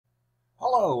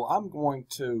Hello, I'm going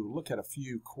to look at a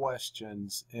few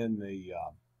questions in the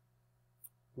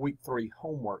week 3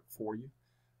 homework for you.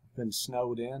 I've been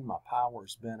snowed in, my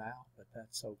power's been out, but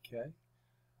that's okay.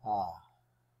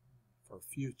 For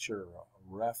future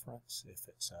reference, if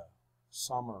it's a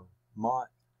summer month,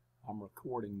 I'm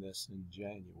recording this in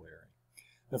January.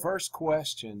 The first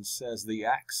question says the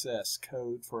access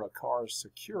code for a car's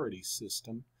security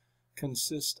system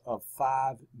consists of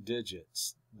 5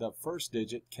 digits. The first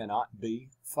digit cannot be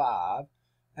 5,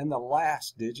 and the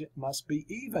last digit must be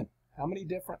even. How many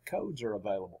different codes are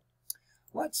available?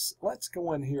 Let's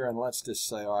go in here and let's just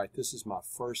say, all right, this is my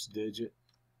first digit.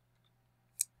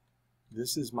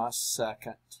 This is my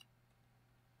second.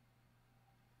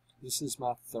 This is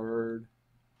my third.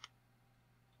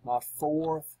 My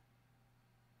fourth.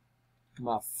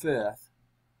 My fifth.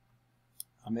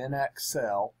 I'm in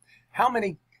Excel. How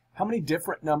many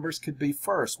different numbers could be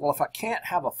first? Well, if I can't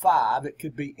have a 5, it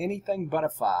could be anything but a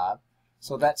 5.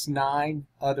 So that's 9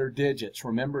 other digits.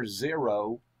 Remember,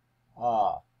 0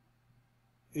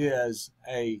 is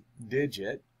a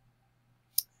digit.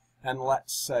 And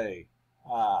let's say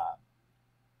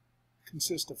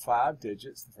consists of 5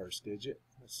 digits. The first digit,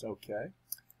 that's okay.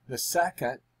 The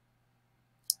second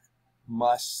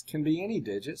can be any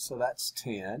digit, so that's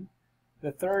 10.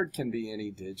 The third can be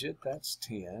any digit, that's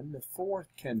 10. The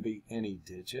fourth can be any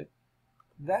digit,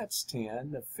 that's 10.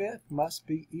 The fifth must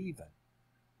be even.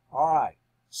 All right,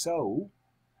 so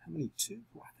how many? 2?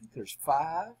 I think there's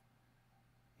 5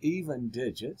 even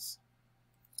digits.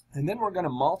 And then we're going to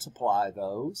multiply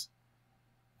those.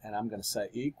 And I'm going to say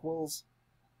equals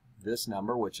this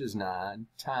number, which is 9,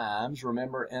 times,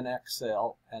 remember in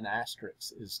Excel, an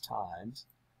asterisk is times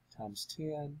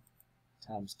 10,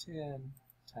 times 10,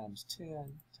 times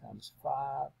 10, times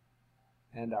 5,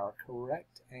 and our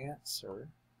correct answer,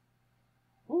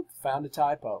 whoop, found a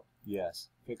typo, yes,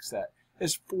 fix that,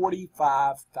 is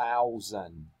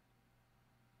 45,000.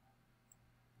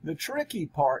 The tricky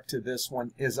part to this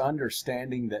one is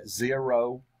understanding that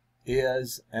 0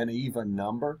 is an even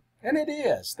number, and it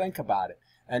is. Think about it.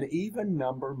 An even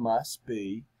number must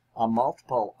be a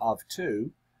multiple of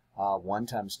 2. 1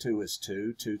 times 2 is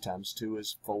 2, 2 times 2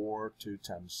 is 4, 2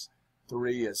 times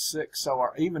 3 is 6. So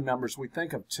our even numbers, we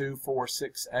think of 2, 4,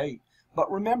 6, 8.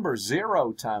 But remember,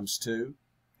 0 times 2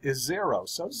 is 0.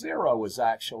 So 0 is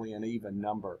actually an even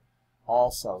number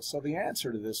also. So the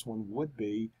answer to this one would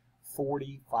be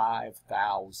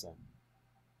 45,000.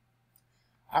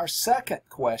 Our second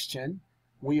question,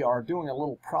 we are doing a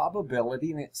little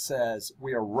probability, and it says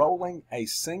we are rolling a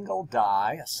single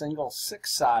die, a single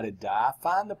 6-sided die.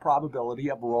 Find the probability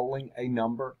of rolling a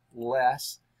number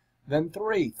less than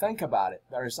 3. Think about it.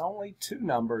 There's only 2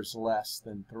 numbers less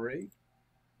than 3.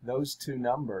 Those 2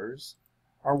 numbers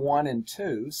are 1 and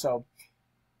 2. So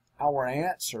our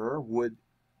answer would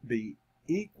be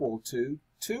equal to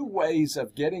 2 ways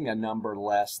of getting a number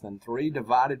less than 3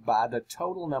 divided by the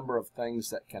total number of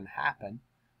things that can happen,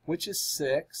 which is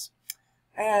 6.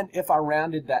 And if I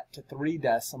rounded that to 3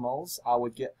 decimals, I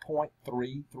would get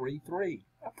 0.333.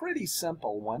 A pretty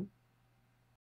simple one.